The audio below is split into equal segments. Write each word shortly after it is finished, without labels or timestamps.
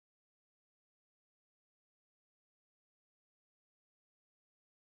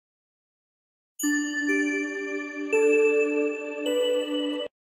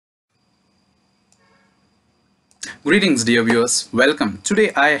Greetings, dear viewers. Welcome.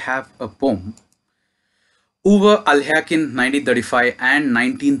 Today I have a poem, Uwe Alekhine 1935 and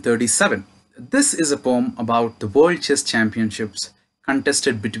 1937. This is a poem about the World Chess Championships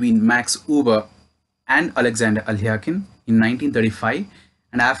contested between Max Euwe and Alexander Alekhine in 1935,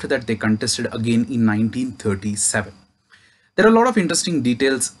 and after that they contested again in 1937. There are a lot of interesting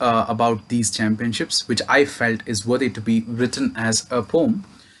details about these championships which I felt is worthy to be written as a poem.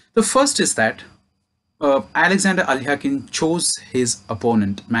 The first is that Alexander Alekhine chose his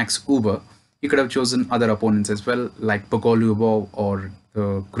opponent, Max Euwe. He could have chosen other opponents as well, like Bogoljubov or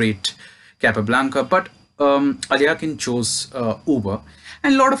the great Capablanca, but Alekhine chose Euwe.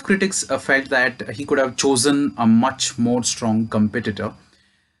 And a lot of critics felt that he could have chosen a much more strong competitor.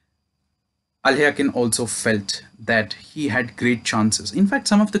 Alekhine also felt that he had great chances. In fact,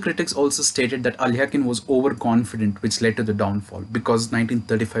 some of the critics also stated that Alekhine was overconfident, which led to the downfall, because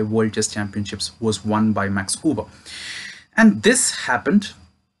 1935 World Chess Championships was won by Max Euwe. And this happened,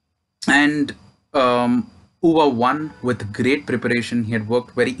 and Euwe won with great preparation. He had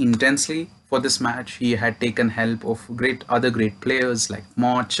worked very intensely for this match. He had taken help of other great players like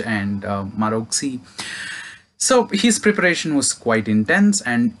Kmoch and Maroczy. So his preparation was quite intense,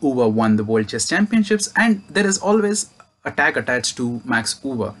 and Euwe won the World Chess Championships. And there is always a tag attached to Max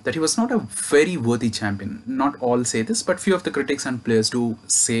Euwe that he was not a very worthy champion. Not all say this, but few of the critics and players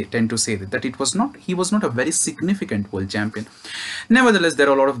tend to say that he was not a very significant world champion. Nevertheless, there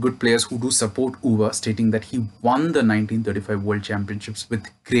are a lot of good players who do support Euwe, stating that he won the 1935 World Championships with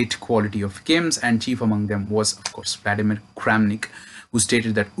great quality of games, and chief among them was, of course, Vladimir Kramnik, who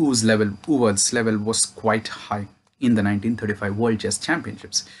stated that Euwe's level was quite high in the 1935 World Chess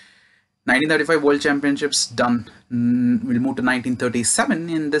Championships. 1935 World Championships done. We'll move to 1937.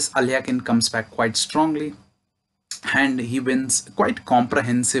 In this, Alekhine comes back quite strongly, and he wins quite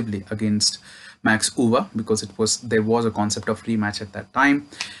comprehensively against Max Euwe, because there was a concept of rematch at that time.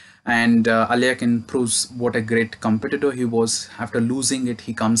 And Alekhine proves what a great competitor he was. After losing it,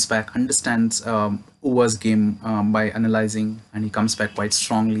 he comes back, understands Euwe's game by analyzing, and he comes back quite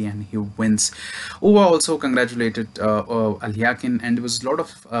strongly and he wins. Euwe also congratulated Alekhine, and there was a lot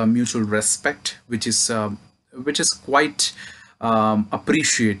of mutual respect, which is quite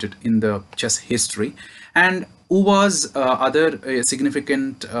appreciated in the chess history. And Euwe's other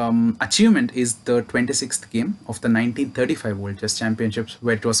significant achievement is the 26th game of the 1935 World Chess Championships,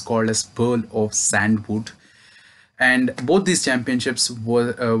 where it was called as Pearl of Zandvoort. And both these championships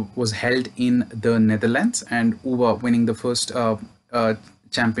was held in the Netherlands, and Euwe winning the first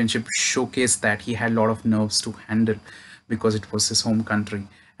championship showcased that he had a lot of nerves to handle, because it was his home country.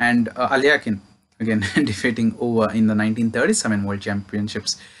 And Alekhine again defeating Euwe in the 1937 World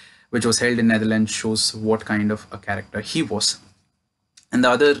Championships, which was held in Netherlands, shows what kind of a character he was. And the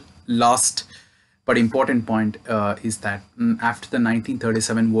other last but important point is that after the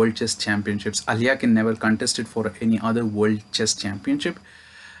 1937 World Chess Championships, Alekhine never contested for any other World Chess Championship,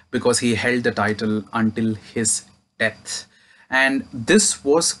 because he held the title until his death. And this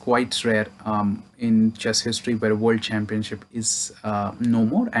was quite rare in chess history, where a World Championship is no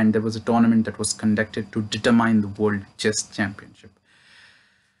more, and there was a tournament that was conducted to determine the World Chess Championship.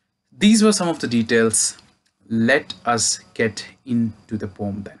 These were some of the details. Let us get into the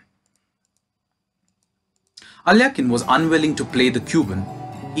poem then. Alekhine was unwilling to play the Cuban.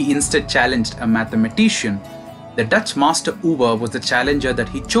 He instead challenged a mathematician. The Dutch master Euwe was the challenger that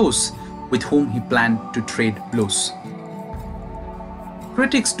he chose, with whom he planned to trade blows.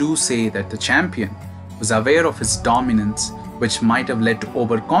 Critics do say that the champion was aware of his dominance, which might have led to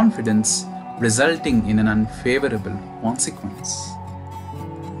overconfidence, resulting in an unfavorable consequence.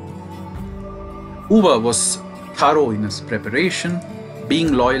 Euwe was thorough in his preparation.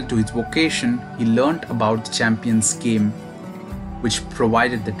 Being loyal to his vocation, he learnt about the champion's game, which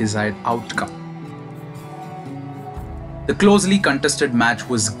provided the desired outcome. The closely contested match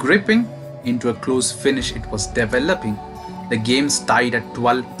was gripping. Into a close finish it was developing. The games tied at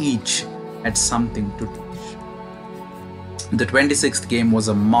 12 each had something to teach. The 26th game was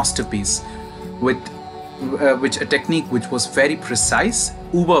a masterpiece, with a technique which was very precise.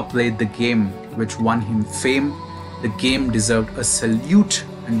 Euwe played the game which won him fame. The game deserved a salute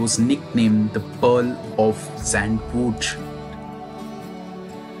and was nicknamed the Pearl of Zandvoort.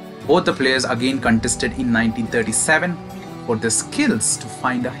 Both the players again contested in 1937 for their skills to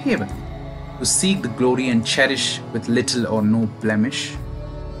find a haven, to seek the glory and cherish with little or no blemish.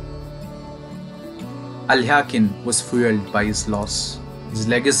 Alekhine was fueled by his loss. His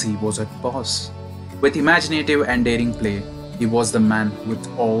legacy was at pause. With imaginative and daring play, he was the man with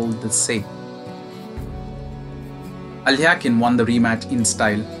all the say. Alekhine won the rematch in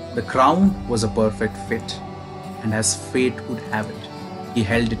style. The crown was a perfect fit. and as fate would have it, he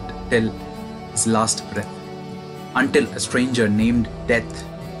held it till his last breath, until a stranger named Death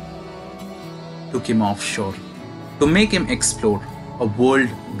took him offshore to make him explore a world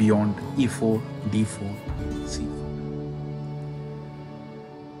beyond E4, D4, C4.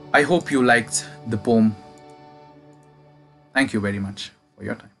 I hope you liked the poem. Thank you very much for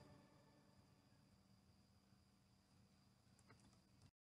your time.